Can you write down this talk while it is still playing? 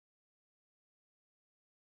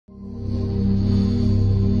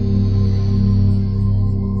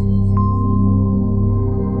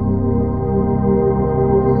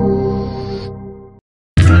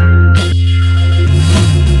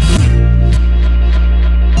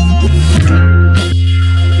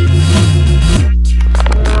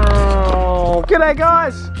G'day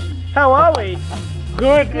guys, how are we?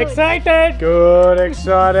 Good, excited. Good,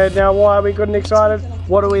 excited. Now why are we good and excited?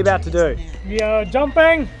 What are we about to do? We are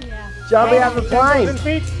jumping. Jumping out of the plane. 10,000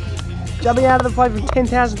 feet. Jumping out of the plane from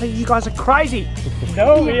 10,000 feet. You guys are crazy.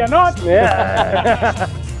 No, we are not. Yeah.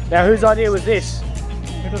 Now whose idea was this?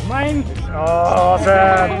 It was mine.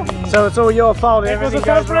 Awesome. So it's all your fault. It was a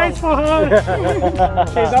Everything goes surprise wrong. for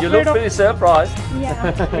her. You look pretty surprised.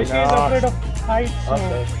 Yeah, She's afraid of heights. So.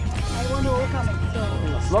 Okay. I want to overcome it. So.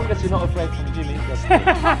 As long as you're not afraid from Jimmy, that's good.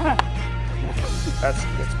 That's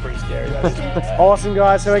pretty scary. Awesome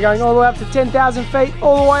guys, so we're going all the way up to 10,000 feet,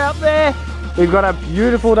 all the way up there. We've got a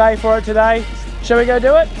beautiful day for it today. Shall we go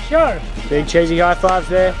do it? Sure. Big cheesy high fives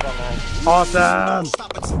there. Awesome.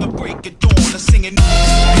 Stop it to the break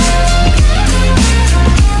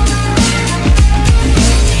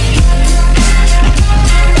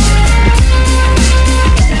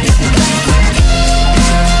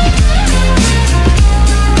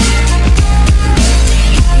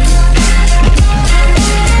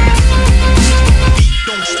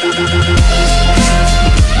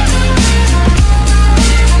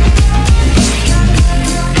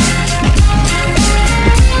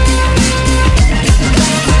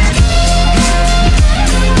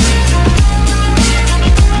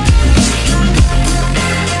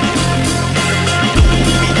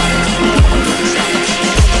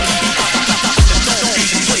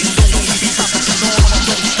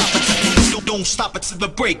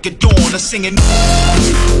of dawn, I'm singing.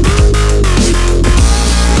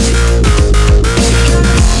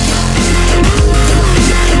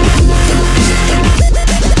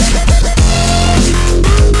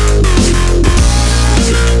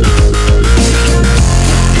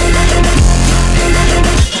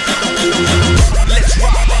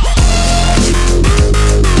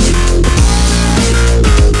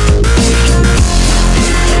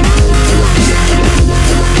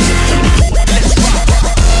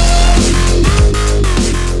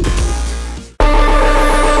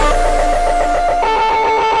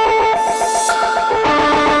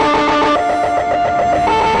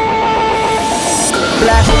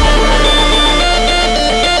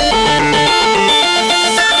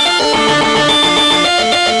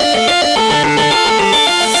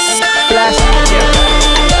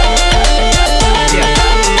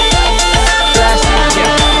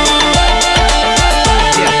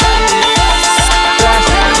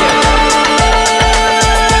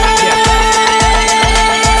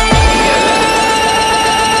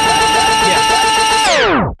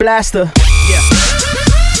 Blaster. Blaster.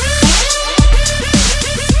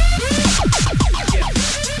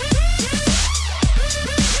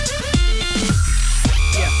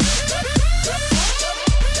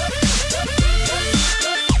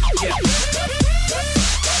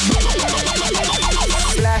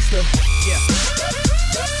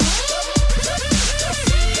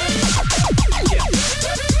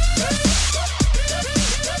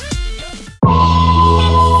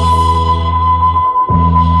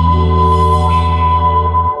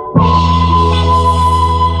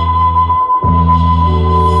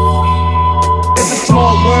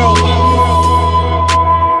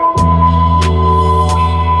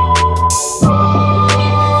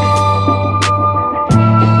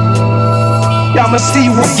 I'ma see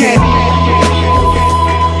you again.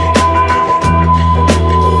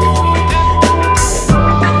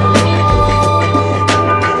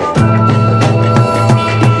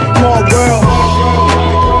 Small world.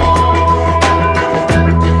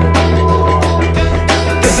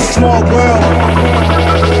 It's a small world.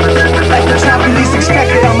 Like the time you least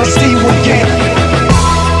expected, I'ma see you again.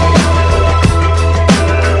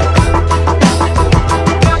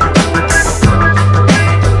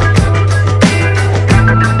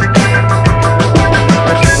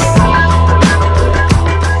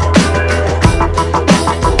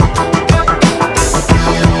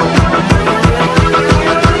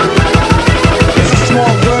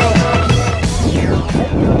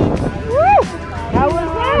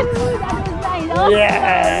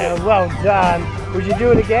 Yeah, well done. Would you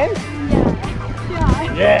do it again?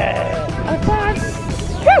 Yeah. Yeah. High five.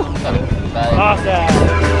 Woo!